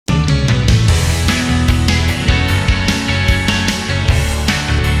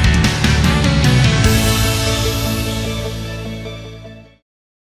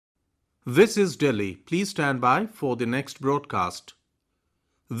This is Delhi. Please stand by for the next broadcast.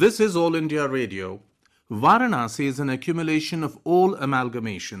 This is All India Radio. Varanasi is an accumulation of all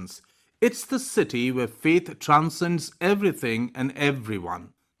amalgamations. It's the city where faith transcends everything and everyone.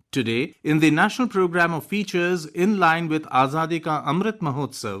 Today, in the national program of features in line with Azadi Ka Amrit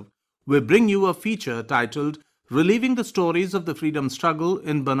Mahotsav, we bring you a feature titled Reliving the Stories of the Freedom Struggle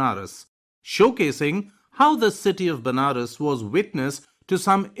in Banaras, showcasing how the city of Banaras was witness to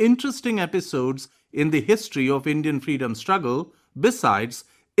some interesting episodes in the history of Indian freedom struggle, besides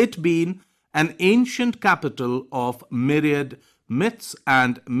it being an ancient capital of myriad myths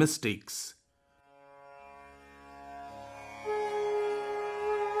and mystics.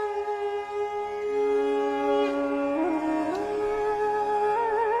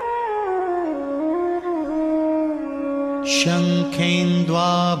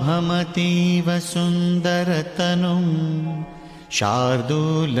 शङ्खेन्द्वाभमतीव सुन्दरतनुं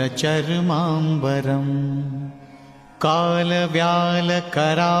शार्दूलचर्माम्बरम्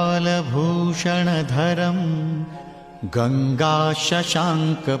कालव्यालकरालभूषणधरम्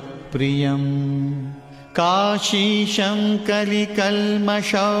गङ्गाशशाङ्कप्रियम् काशीशं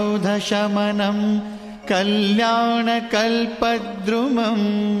कलिकल्मषौधशमनं कल्याणकल्पद्रुमम्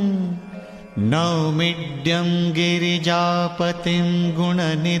नौमिड्यं गिरिजापतिं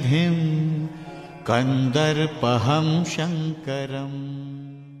गुणनिधिं कन्दर्पहं शङ्करम्.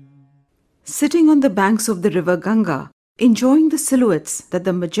 Sitting on the banks of the river Ganga, enjoying the silhouettes that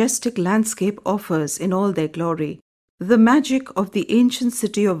the majestic landscape offers in all their glory, the magic of the ancient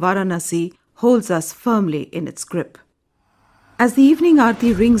city of Varanasi holds us firmly in its grip. As the evening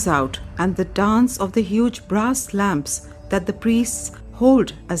aarti rings out and the dance of the huge brass lamps that the priests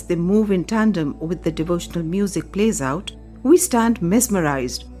hold as they move in tandem with the devotional music plays out, we stand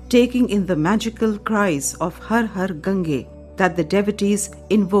mesmerized, taking in the magical cries of Har Har Gange that the devotees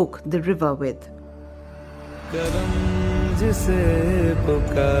invoke the river with. करम जिसे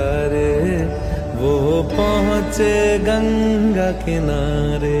पुकारे वो पहुँचे गंगा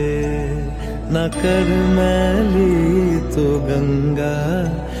किनारे न कर मैली तो गंगा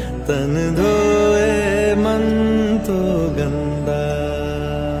तन धोए मन तो गंदा.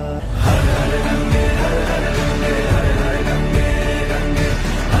 हर हर गंगे हर हर गंगे हर हर गंगे गंगे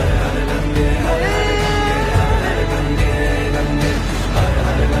हर हर गंगे हर हर गंगे हर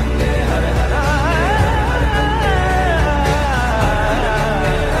हर गंगे हर हर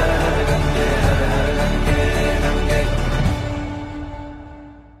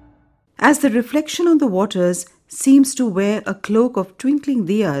As the reflection on the waters seems to wear a cloak of twinkling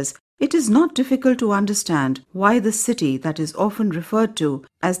diyas, it is not difficult to understand why the city that is often referred to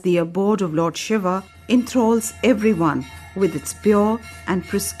as the abode of Lord Shiva enthralls everyone with its pure and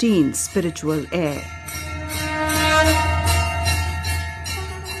pristine spiritual air.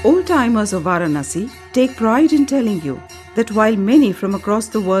 Old-timers of Varanasi take pride in telling you that while many from across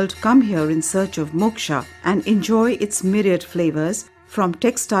the world come here in search of moksha and enjoy its myriad flavors, from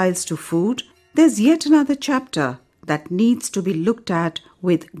textiles to food, there's yet another chapter that needs to be looked at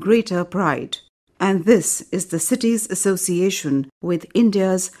with greater pride. And this is the city's association with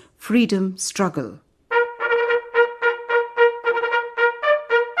India's freedom struggle.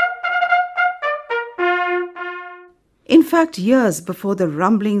 In fact, years before the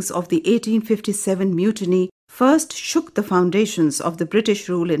rumblings of the 1857 mutiny first shook the foundations of the British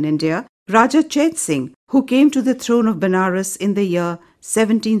rule in India, Raja Chet Singh, who came to the throne of Banaras in the year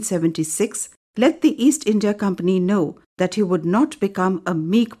 1776, let the East India Company know that he would not become a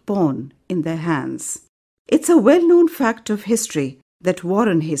meek pawn in their hands. It's a well-known fact of history that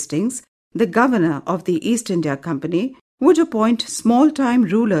Warren Hastings, the governor of the East India Company, would appoint small-time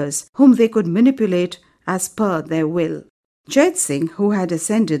rulers whom they could manipulate as per their will. Chet Singh, who had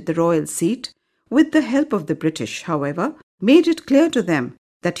ascended the royal seat, with the help of the British, however, made it clear to them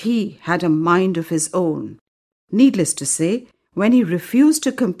that he had a mind of his own. Needless to say, when he refused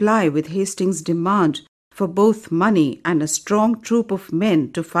to comply with Hastings' demand for both money and a strong troop of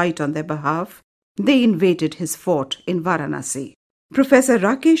men to fight on their behalf, they invaded his fort in Varanasi. Professor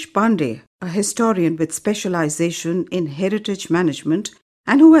Rakesh Pandey, a historian with specialization in heritage management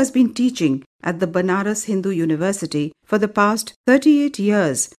and who has been teaching at the Banaras Hindu University for the past 38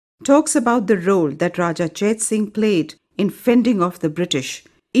 years, talks about the role that Raja Chet Singh played in fending off the British,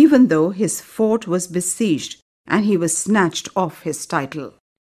 even though his fort was besieged and he was snatched off his title.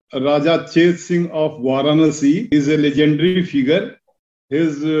 Raja Chet Singh of Varanasi is a legendary figure.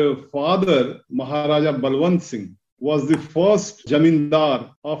 His father, Maharaja Balwant Singh, was the first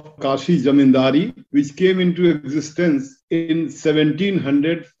Jamindar of Kashi Jamindari, which came into existence in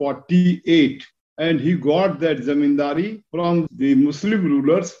 1748. And he got that Jamindari from the Muslim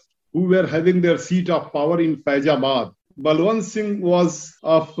rulers who were having their seat of power in Faizabad. Balwant Singh was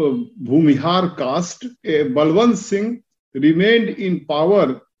of Bhumihar caste. Balwant Singh remained in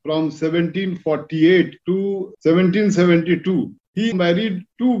power from 1748 to 1772. He married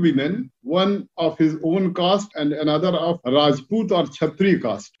two women, one of his own caste and another of Rajput or Kshatri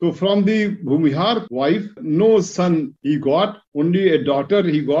caste. So from the Bhumihar wife, no son he got, only a daughter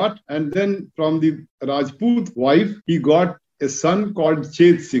he got. And then from the Rajput wife, he got a son called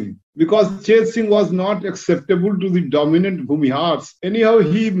Chet Singh. Because Chet Singh was not acceptable to the dominant Bhumihars. Anyhow,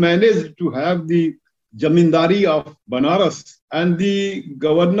 he managed to have the Jamindari of Banaras, and the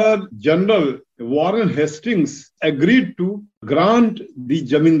Governor General Warren Hastings agreed to grant the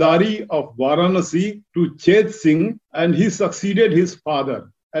Jamindari of Varanasi to Chet Singh, and he succeeded his father.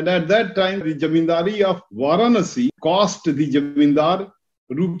 And at that time, the Jamindari of Varanasi cost the Jamindar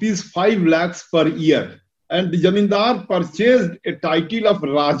rupees 5 lakhs per year. And the Jamindar purchased a title of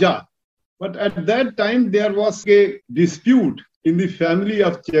Raja. But at that time, there was a dispute in the family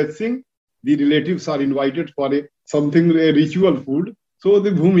of Chet Singh. The relatives are invited for a ritual food. So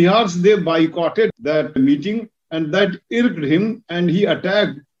the Bhumihars, they boycotted that meeting, and that irked him, and he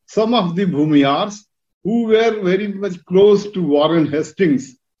attacked some of the Bhumihars who were very much close to Warren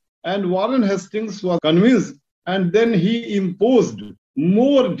Hastings. And Warren Hastings was convinced, and then he imposed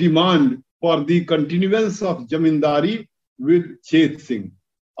more demand for the continuance of Jamindari with Chet Singh.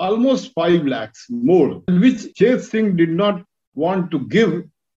 Almost 5 lakhs more, which Chet Singh did not want to give.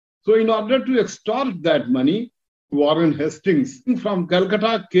 So in order to extort that money, Warren Hastings from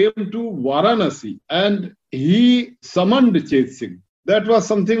Calcutta came to Varanasi and he summoned Chet Singh. That was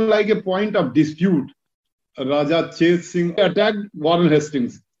something like a point of dispute. Raja Chet Singh attacked Warren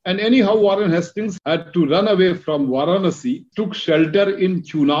Hastings. And anyhow, Warren Hastings had to run away from Varanasi, took shelter in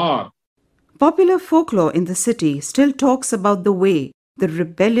Chunar. Popular folklore in the city still talks about the way the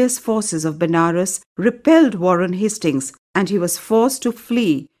rebellious forces of Banaras repelled Warren Hastings and he was forced to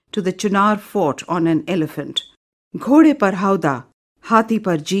flee to the Chunar fort on an elephant. Ghode par hauda, hati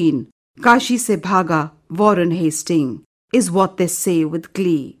par jeen, Kashi se bhaga, Warren Hastings, is what they say with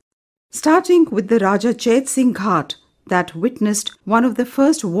glee. Starting with the Raja Chet Singh Ghat that witnessed one of the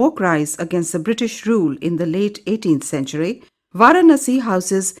first war cries against the British rule in the late 18th century, Varanasi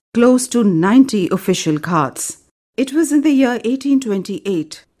houses close to 90 official ghats. It was in the year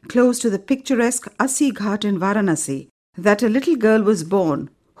 1828, close to the picturesque Assi Ghat in Varanasi, that a little girl was born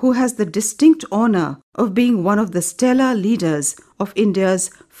who has the distinct honor of being one of the stellar leaders of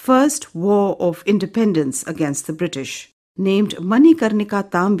India's first war of independence against the British. Named Manikarnika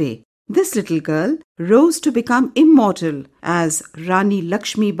Tambe, this little girl rose to become immortal as Rani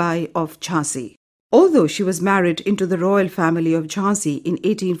Lakshmi Bai of Jhansi. Although she was married into the royal family of Jhansi in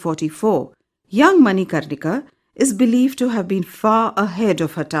 1844, young Manikarnika is believed to have been far ahead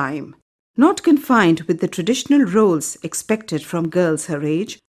of her time. Not confined with the traditional roles expected from girls her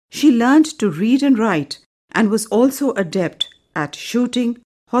age, she learned to read and write and was also adept at shooting,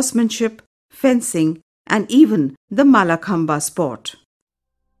 horsemanship, fencing, and even the Malakhamba sport.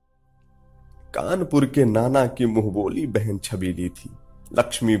 Kanpur के नाना की मुंहबोली बहन छबीली थी।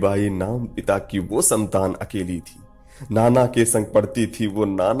 लक्ष्मीबाई नाम पिता की वो संतान अकेली थी। नाना के संग पढ़ती थी वो,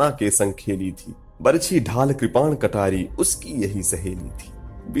 नाना के संग खेली थी। बरछी ढाल कृपाण कटारी उसकी यही सहेली थी।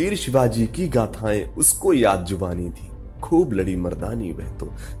 वीर शिवाजी की गाथाएं उसको याद जुबानी थी। खूब लड़ी मर्दानी वह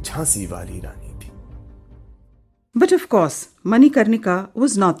तो झांसी वाली रानी थी। But of course, Manikarnika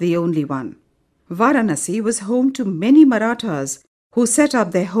was not the only one. Varanasi was home to many Marathas who set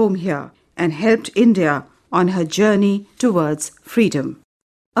up their home here and helped India on her journey towards freedom.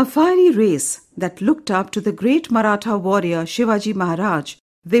 A fiery race that looked up to the great Maratha warrior Shivaji Maharaj,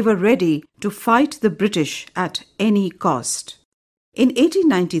 they were ready to fight the British at any cost. In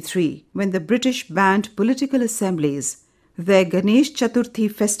 1893, when the British banned political assemblies, their Ganesh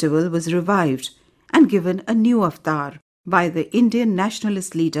Chaturthi festival was revived and given a new avatar by the Indian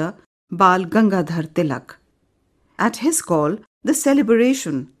nationalist leader Bal Gangadhar Tilak. At his call, the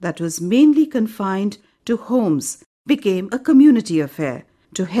celebration that was mainly confined to homes became a community affair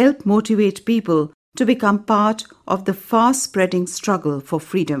to help motivate people to become part of the fast-spreading struggle for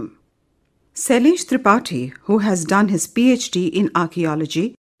freedom. Sailesh Tripathi, who has done his PhD in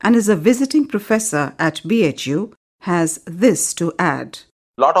archaeology and is a visiting professor at BHU, has this to add.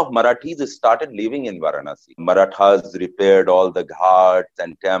 A lot of Marathis started living in Varanasi. Marathas repaired all the ghats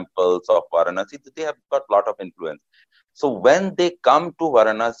and temples of Varanasi. They have got a lot of influence. So when they come to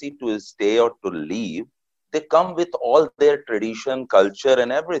Varanasi to stay or to live, they come with all their tradition, culture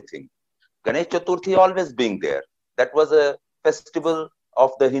and everything. Ganesh Chaturthi always being there. That was a festival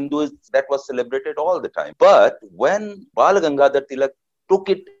of the Hindus that was celebrated all the time. But when Bal Gangadhar Tilak took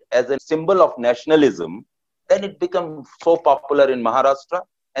it as a symbol of nationalism, then it became so popular in Maharashtra.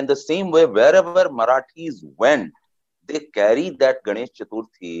 And the same way, wherever Marathis went, they carry that Ganesh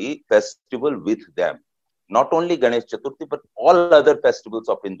Chaturthi festival with them. Not only Ganesh Chaturthi, but all other festivals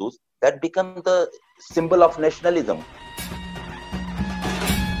of Hindus, that become the symbol of nationalism.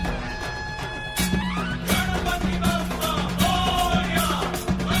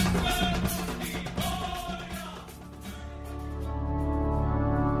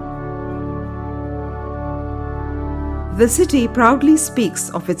 The city proudly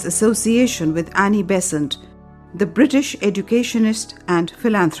speaks of its association with Annie Besant, the British educationist and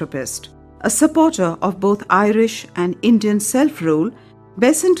philanthropist. A supporter of both Irish and Indian self-rule,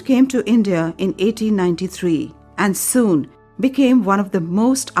 Besant came to India in 1893 and soon became one of the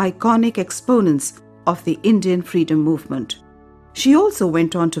most iconic exponents of the Indian freedom movement. She also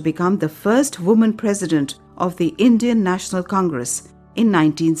went on to become the first woman president of the Indian National Congress in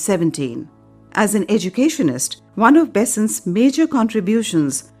 1917. As an educationist, one of Besant's major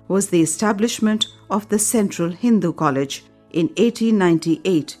contributions was the establishment of the Central Hindu College in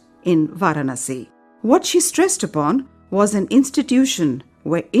 1898 in Varanasi. What she stressed upon was an institution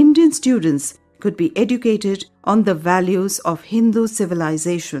where Indian students could be educated on the values of Hindu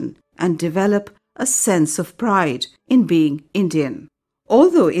civilization and develop a sense of pride in being Indian.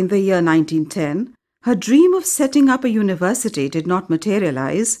 Although in the year 1910, her dream of setting up a university did not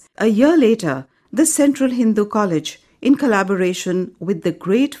materialize, a year later, the Central Hindu College, in collaboration with the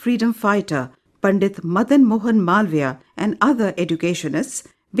great freedom fighter Pandit Madan Mohan Malviya and other educationists,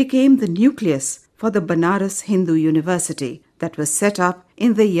 became the nucleus for the Banaras Hindu University that was set up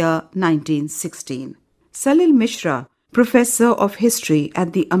in the year 1916. Salil Mishra, Professor of History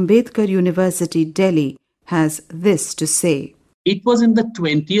at the Ambedkar University, Delhi, has this to say. It was in the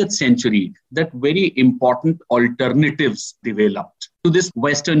 20th century that very important alternatives developed to this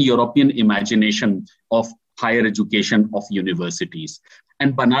Western European imagination of higher education of universities.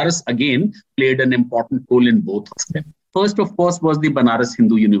 And Banaras again played an important role in both of them. First, of course, was the Banaras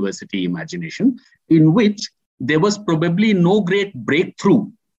Hindu University imagination, in which there was probably no great breakthrough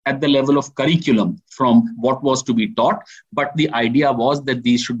at the level of curriculum from what was to be taught. But the idea was that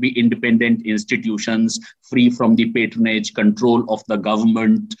these should be independent institutions, free from the patronage control of the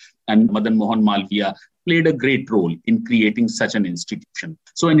government. And Madan Mohan Malviya played a great role in creating such an institution.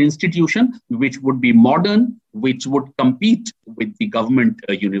 So an institution which would be modern, which would compete with the government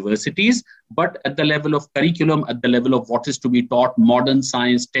universities, but at the level of curriculum, at the level of what is to be taught, modern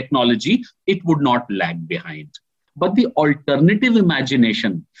science, technology, it would not lag behind. But the alternative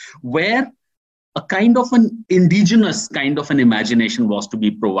imagination, where a kind of an indigenous kind of an imagination was to be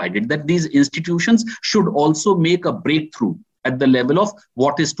provided, that these institutions should also make a breakthrough at the level of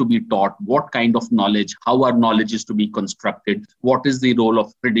what is to be taught, what kind of knowledge, how our knowledge is to be constructed, what is the role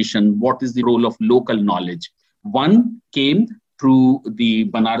of tradition, what is the role of local knowledge. One came through the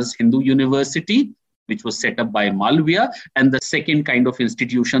Banaras Hindu University, which was set up by Malviya, and the second kind of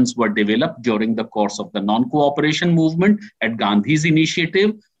institutions were developed during the course of the non-cooperation movement at Gandhi's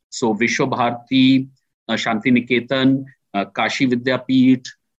initiative. So Vishwa Bharati, Shanti Niketan, Kashi Vidyapeeth,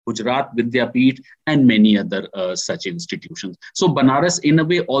 Gujarat Vidyapeeth, and many other such institutions. So Banaras, in a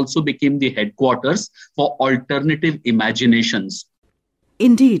way, also became the headquarters for alternative imaginations.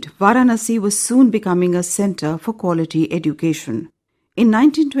 Indeed, Varanasi was soon becoming a center for quality education. In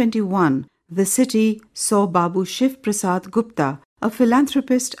 1921, the city saw Babu Shiv Prasad Gupta, a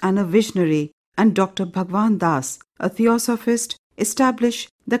philanthropist and a visionary, and Dr. Bhagwan Das, a theosophist, establish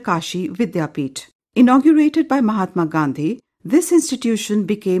the Kashi Vidyapeeth. Inaugurated by Mahatma Gandhi, this institution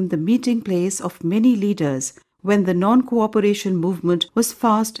became the meeting place of many leaders when the non-cooperation movement was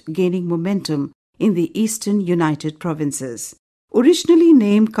fast gaining momentum in the eastern United Provinces. Originally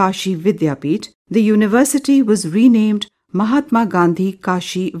named Kashi Vidyapeeth, the university was renamed Mahatma Gandhi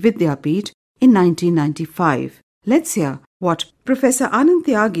Kashi Vidyapeeth in 1995. Let's hear what Professor Anand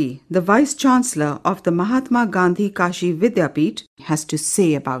Tyagi, the Vice-Chancellor of the Mahatma Gandhi Kashi Vidyapeeth, has to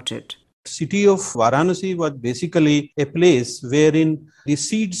say about it. City of Varanasi was basically a place wherein the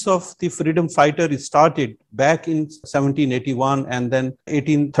seeds of the freedom fighter started back in 1781 and then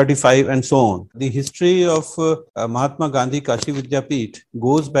 1835 and so on. The history of Mahatma Gandhi Kashi Vidyapeeth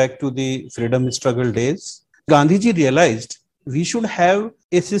goes back to the freedom struggle days. Gandhiji realized we should have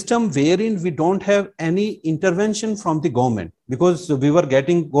a system wherein we don't have any intervention from the government, because we were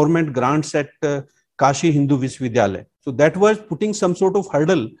getting government grants at Kashi Hindu Vishwavidyalaya. So that was putting some sort of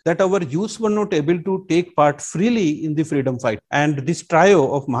hurdle that our youths were not able to take part freely in the freedom fight. And this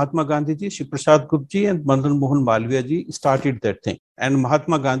trio of Mahatma Gandhi ji, Shiv Prasad Gupta ji and Madan Mohan Malviya ji started that thing. And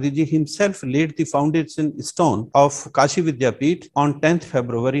Mahatma Gandhi ji himself laid the foundation stone of Kashi Vidyapeeth on 10th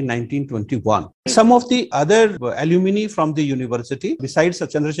February 1921. Some of the other alumni from the university, besides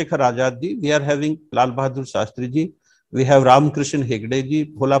Chandrasekhar Azad ji, we are having Lal Bahadur Shastri ji, we have Ramkrishnan Hegde ji,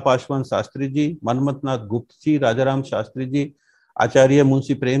 Bhola Pashwan Shastri ji, Manmat Nath Gupta ji, Rajaram Shastri ji, Acharya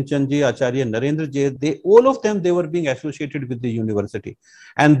Munshi Premchand ji, Acharya Narendra ji, all of them, they were being associated with the university.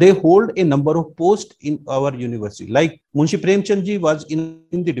 And they hold a number of posts in our university. Like Munshi Premchand ji was in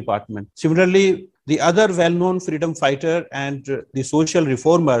the department. Similarly, the other well-known freedom fighter and the social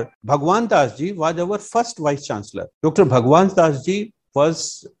reformer, Bhagwan Das ji, was our first vice-chancellor. Dr. Bhagwan Das ji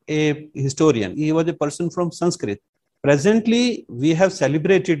was a historian. He was a person from Sanskrit. Presently, we have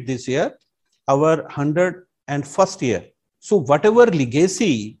celebrated this year our 101st year. So whatever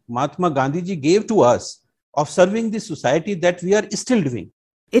legacy Mahatma Gandhi ji gave to us of serving the society, that we are still doing.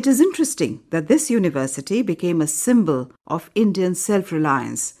 It is interesting that this university became a symbol of Indian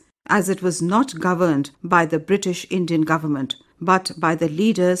self-reliance, as it was not governed by the British Indian government, but by the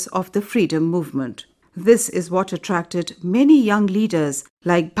leaders of the freedom movement. This is what attracted many young leaders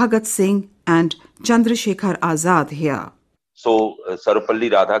like Bhagat Singh and Chandrasekhar Azad here. So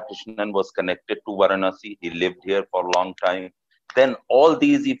Sarvapalli Radhakrishnan was connected to Varanasi. He lived here for a long time. Then all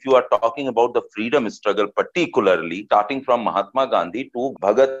these, if you are talking about the freedom struggle, particularly starting from Mahatma Gandhi to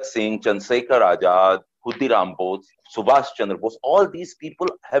Bhagat Singh, Chandrasekhar Azad, Khudiram Bose, Subhash Chandra Bose, all these people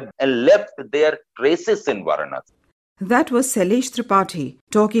have left their traces in Varanasi. That was Sailesh Tripathi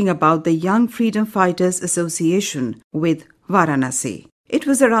talking about the Young Freedom Fighters Association with Varanasi. It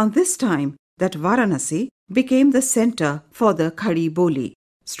was around this time that Varanasi became the center for the Khadi Boli,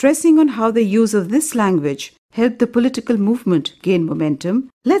 stressing on how the use of this language helped the political movement gain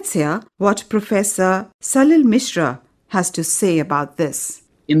momentum. Let's hear what Professor Salil Mishra has to say about this.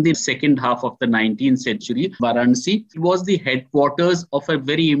 In the second half of the 19th century, Varanasi was the headquarters of a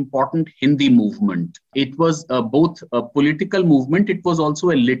very important Hindi movement. It was both a political movement, it was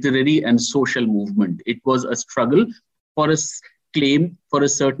also a literary and social movement. It was a struggle for a claim for a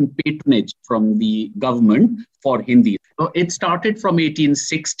certain patronage from the government for Hindi. So it started from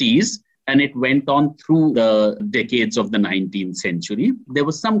 1860s and it went on through the decades of the 19th century. There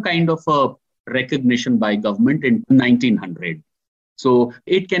was some kind of a recognition by government in 1900. So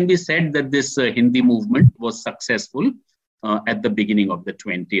it can be said that this Hindi movement was successful at the beginning of the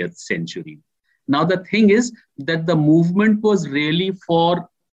 20th century. Now, the thing is that the movement was really for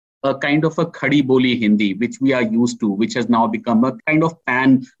a kind of a Khadi Boli Hindi, which we are used to, which has now become a kind of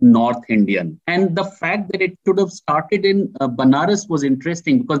pan-North Indian. And the fact that it should have started in Banaras was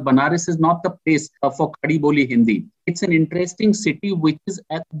interesting because Banaras is not the place for Khadi Boli Hindi. It's an interesting city which is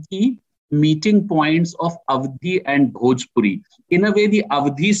at the meeting points of Avdhi and Bhojpuri. In a way, the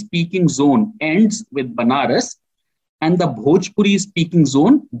Avdhi speaking zone ends with Banaras and the Bhojpuri speaking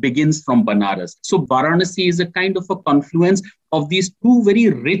zone begins from Banaras. So Varanasi is a kind of a confluence of these two very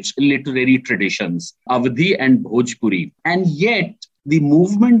rich literary traditions, Avdhi and Bhojpuri. And yet, the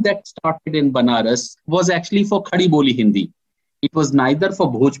movement that started in Banaras was actually for Khadi Boli Hindi. It was neither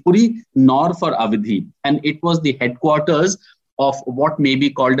for Bhojpuri nor for Avdhi. And it was the headquarters of what may be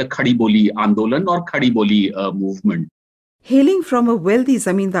called a Khadi Boli Andolan or Khadi Boli movement. Hailing from a wealthy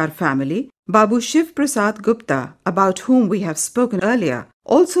zamindar family, Babu Shiv Prasad Gupta, about whom we have spoken earlier,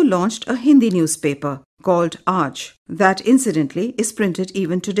 also launched a Hindi newspaper called Aaj, that incidentally is printed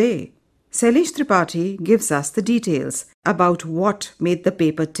even today. Sailesh Tripathi gives us the details about what made the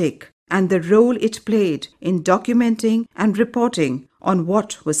paper tick and the role it played in documenting and reporting on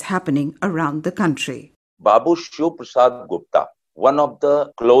what was happening around the country. Babu Shiv Prasad Gupta, one of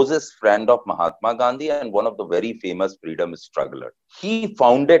the closest friend of Mahatma Gandhi and one of the very famous freedom strugglers. He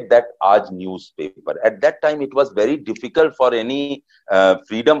founded that Aaj newspaper. At that time, it was very difficult for any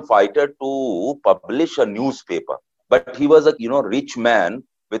freedom fighter to publish a newspaper. But he was a rich man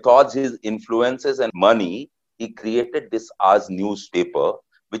with all his influences and money. He created this Aaj newspaper,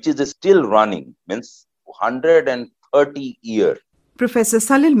 which is still running, means 130 years. Professor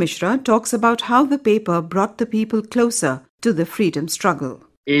Salil Mishra talks about how the paper brought the people closer to the freedom struggle.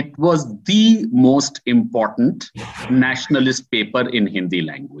 It was the most important nationalist paper in Hindi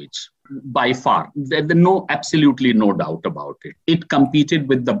language, by far. There's absolutely no doubt about it. It competed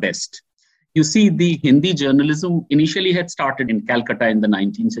with the best. You see, the Hindi journalism initially had started in Calcutta in the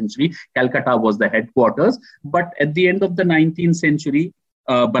 19th century. Calcutta was the headquarters. But at the end of the 19th century,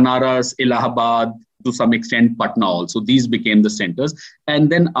 Banaras, Allahabad, to some extent Patna also, these became the centers. And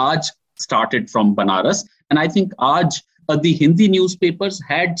then Aaj started from Banaras. And I think the Hindi newspapers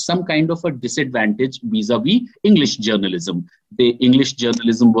had some kind of a disadvantage vis-a-vis English journalism. The English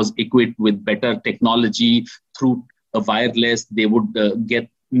journalism was equipped with better technology through a wireless. They would get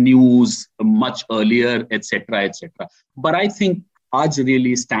news much earlier, etc., etc. But I think Aaj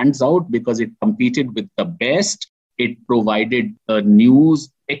really stands out because it competed with the best. It provided news,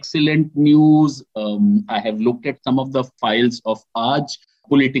 excellent news. I have looked at some of the files of Aaj.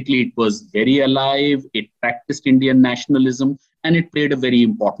 Politically, it was very alive. It practiced Indian nationalism, and it played a very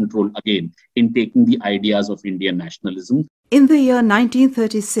important role again in taking the ideas of Indian nationalism. In the year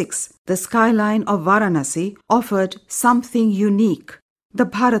 1936, the skyline of Varanasi offered something unique, the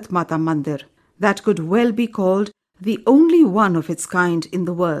Bharat Mata Mandir, that could well be called the only one of its kind in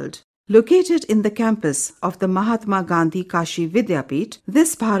the world. Located in the campus of the Mahatma Gandhi Kashi Vidyapith,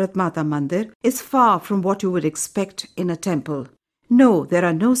 this Bharat Mata Mandir is far from what you would expect in a temple. No, there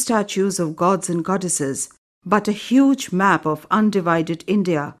are no statues of gods and goddesses, but a huge map of undivided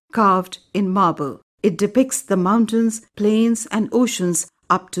India carved in marble. It depicts the mountains, plains and oceans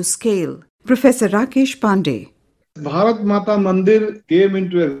up to scale. Professor Rakesh Pandey. Bharat Mata Mandir came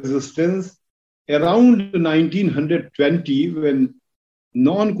into existence around 1920 when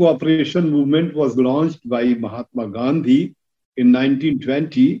non-cooperation movement was launched by Mahatma Gandhi in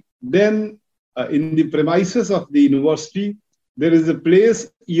 1920. Then in the premises of the university, there is a place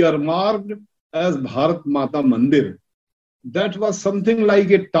earmarked as Bharat Mata Mandir. That was something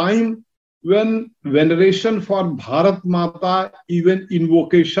like a time when veneration for Bharat Mata, even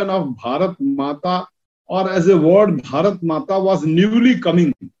invocation of Bharat Mata, or as a word Bharat Mata was newly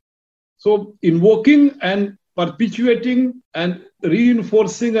coming. So invoking and perpetuating and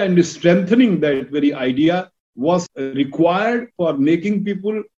reinforcing and strengthening that very idea was required for making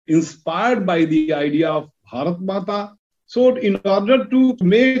people inspired by the idea of Bharat Mata. So in order to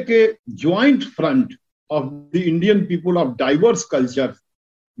make a joint front of the Indian people of diverse cultures,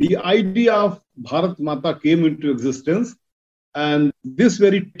 the idea of Bharat Mata came into existence. And this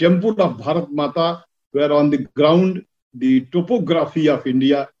very temple of Bharat Mata, where on the ground, the topography of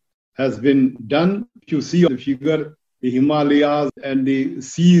India has been done. You see the figure, the Himalayas and the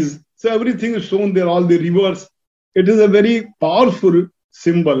seas. So everything is shown there, all the rivers. It is a very powerful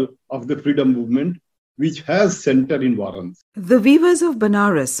symbol of the freedom movement, which has center in Varanasi. The weavers of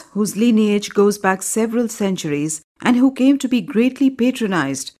Banaras, whose lineage goes back several centuries and who came to be greatly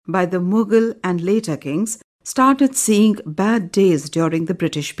patronized by the Mughal and later kings, started seeing bad days during the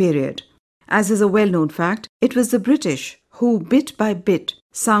British period. As is a well-known fact, it was the British who, bit by bit,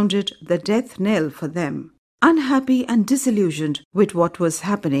 sounded the death knell for them. Unhappy and disillusioned with what was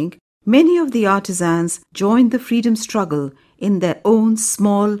happening, many of the artisans joined the freedom struggle in their own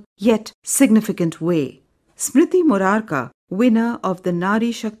small yet significant way. Smriti Murarka, winner of the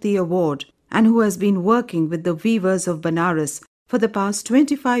Nari Shakti Award and who has been working with the weavers of Banaras for the past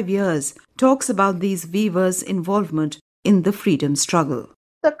 25 years, talks about these weavers' involvement in the freedom struggle.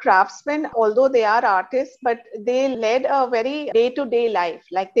 The craftsmen, although they are artists, but they led a very day-to-day life.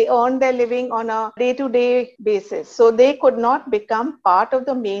 Like they earned their living on a day-to-day basis. So they could not become part of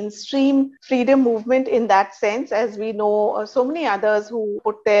the mainstream freedom movement in that sense, as we know so many others who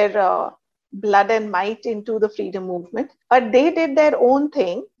put their blood and might into the freedom movement. But they did their own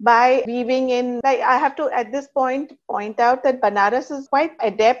thing by weaving in. Like I have to at this point out that Banaras is quite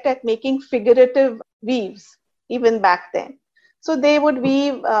adept at making figurative weaves, even back then. So they would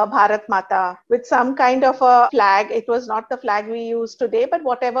weave Bharat Mata with some kind of a flag. It was not the flag we use today, but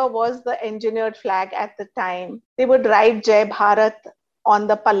whatever was the engineered flag at the time. They would write Jai Bharat on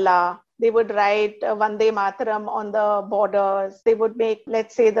the palla. They would write Vande Mataram on the borders. They would make,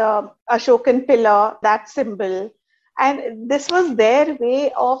 let's say, the Ashokan pillar, that symbol. And this was their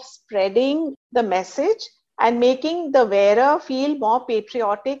way of spreading the message and making the wearer feel more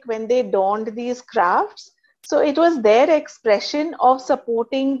patriotic when they donned these crafts. So it was their expression of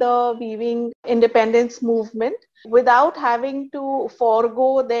supporting the weaving independence movement without having to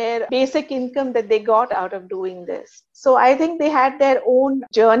forego their basic income that they got out of doing this. So I think they had their own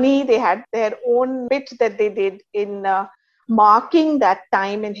journey, they had their own bit that they did in marking that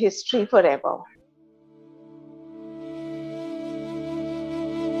time in history forever.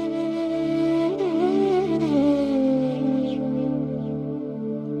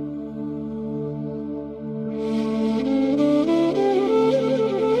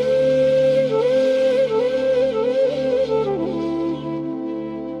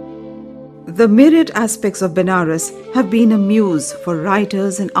 The myriad aspects of Banaras have been a muse for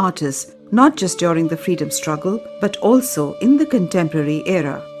writers and artists, not just during the freedom struggle, but also in the contemporary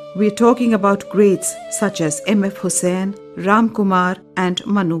era. We're talking about greats such as M.F. Hussain, Ram Kumar, and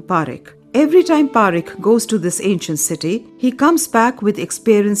Manu Parekh. Every time Parekh goes to this ancient city, he comes back with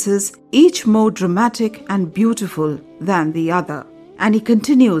experiences each more dramatic and beautiful than the other. And he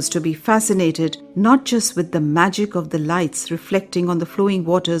continues to be fascinated not just with the magic of the lights reflecting on the flowing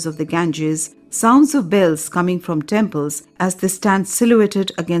waters of the Ganges, sounds of bells coming from temples as they stand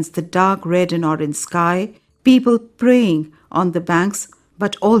silhouetted against the dark red and orange sky, people praying on the banks,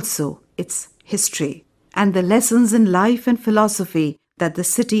 but also its history and the lessons in life and philosophy that the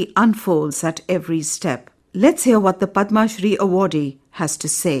city unfolds at every step. Let's hear what the Padma Shri awardee has to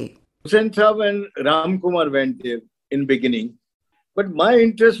say. Hussain Sahab and Ram Kumar went there in beginning, but my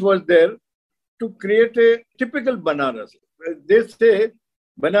interest was there to create a typical Banaras. They say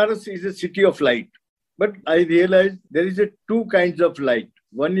Banaras is a city of light, but I realized there is two kinds of light.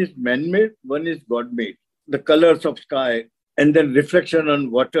 One is man-made, one is God-made. The colors of sky and then reflection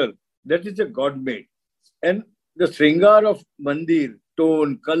on water, that is a God-made. And the Sringar of Mandir,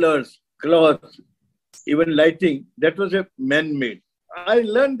 tone, colors, cloth, even lighting, that was a man-made. I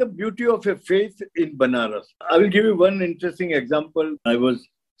learned the beauty of a faith in Banaras. I will give you one interesting example. I was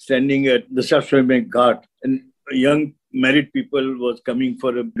standing at the Shashwame Ghat and young married people was coming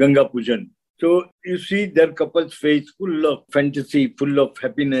for a Ganga Pujan. So you see their couple's face full of fantasy, full of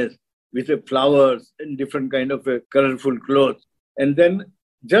happiness, with flowers and different kind of colorful clothes. And then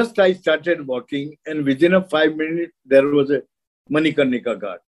just I started walking and within 5 minutes, there was a Manikarnika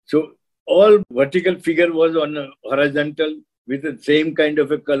Ghat. So all vertical figure was on a horizontal with the same kind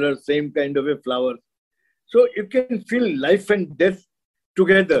of a color, same kind of a flower. So you can feel life and death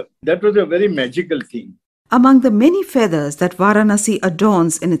together. That was a very magical thing. Among the many feathers that Varanasi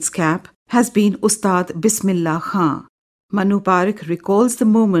adorns in its cap has been Ustad Bismillah Khan. Manu Parekh recalls the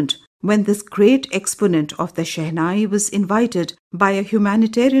moment when this great exponent of the Shehnai was invited by a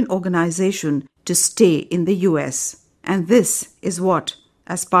humanitarian organization to stay in the US. And this is what,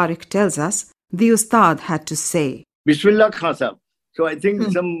 as Parekh tells us, the Ustad had to say. Bismillah Khan Sahab. So I think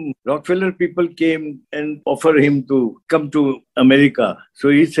some Rockefeller people came and offered him to come to America. So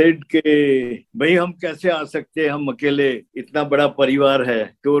he said कि भाई हम कैसे आ सकते हैं, हम अकेले, इतना बड़ा परिवार है.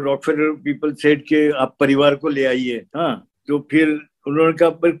 तो Rockefeller people said कि आप परिवार को ले आइए. हाँ, तो फिर उन्होंने कहा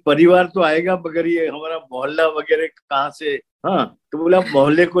परिवार तो आएगा मगर ये हमारा मोहल्ला वगैरह कहाँ से. हाँ, तो बोला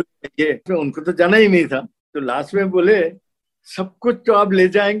मोहल्ले को ले आइए. तो उनको तो जाना ही नहीं था. तो लास्ट में बोले सब कुछ तो आप ले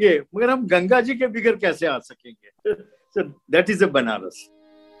जाएंगे मगर हम गंगा जी के बिगर कैसे आ सकेंगे. So that is a Banaras.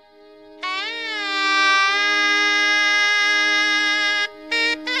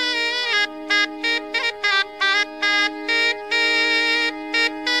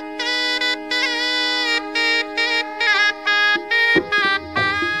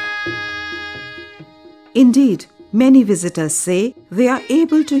 Indeed, many visitors say they are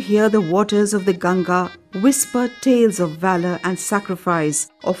able to hear the waters of the Ganga whisper tales of valor and sacrifice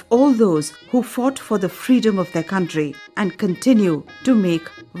of all those who fought for the freedom of their country and continue to make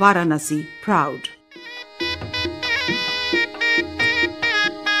Varanasi proud.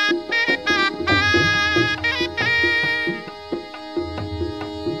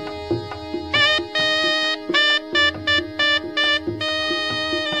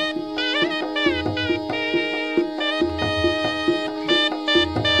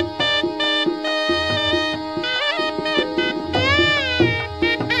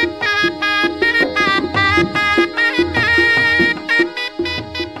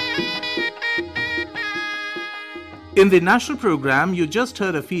 In the national program, you just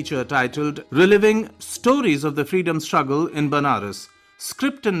heard a feature titled Reliving Stories of the Freedom Struggle in Banaras.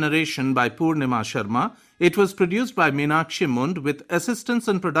 Script and narration by Purnima Sharma. It was produced by Meenakshi Mund with assistance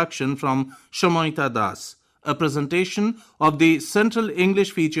and production from Shamayita Das. A presentation of the Central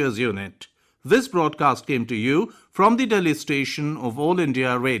English Features Unit. This broadcast came to you from the Delhi station of All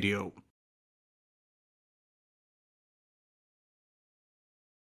India Radio.